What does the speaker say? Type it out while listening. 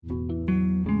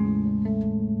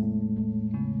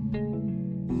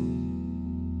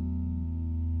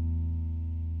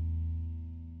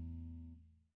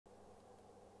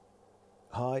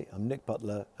I'm Nick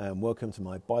Butler and welcome to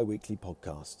my bi-weekly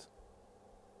podcast.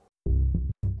 The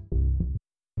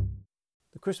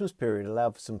Christmas period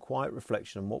allowed for some quiet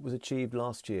reflection on what was achieved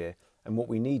last year and what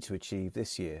we need to achieve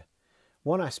this year.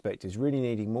 One aspect is really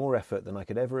needing more effort than I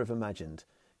could ever have imagined: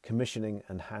 commissioning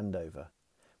and handover.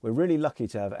 We're really lucky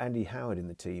to have Andy Howard in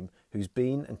the team, who's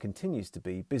been and continues to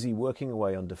be busy working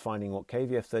away on defining what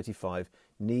KVF 35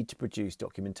 need to produce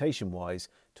documentation-wise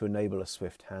to enable a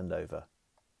swift handover.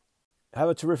 Have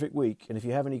a terrific week, and if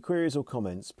you have any queries or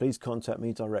comments, please contact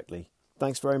me directly.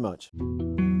 Thanks very much.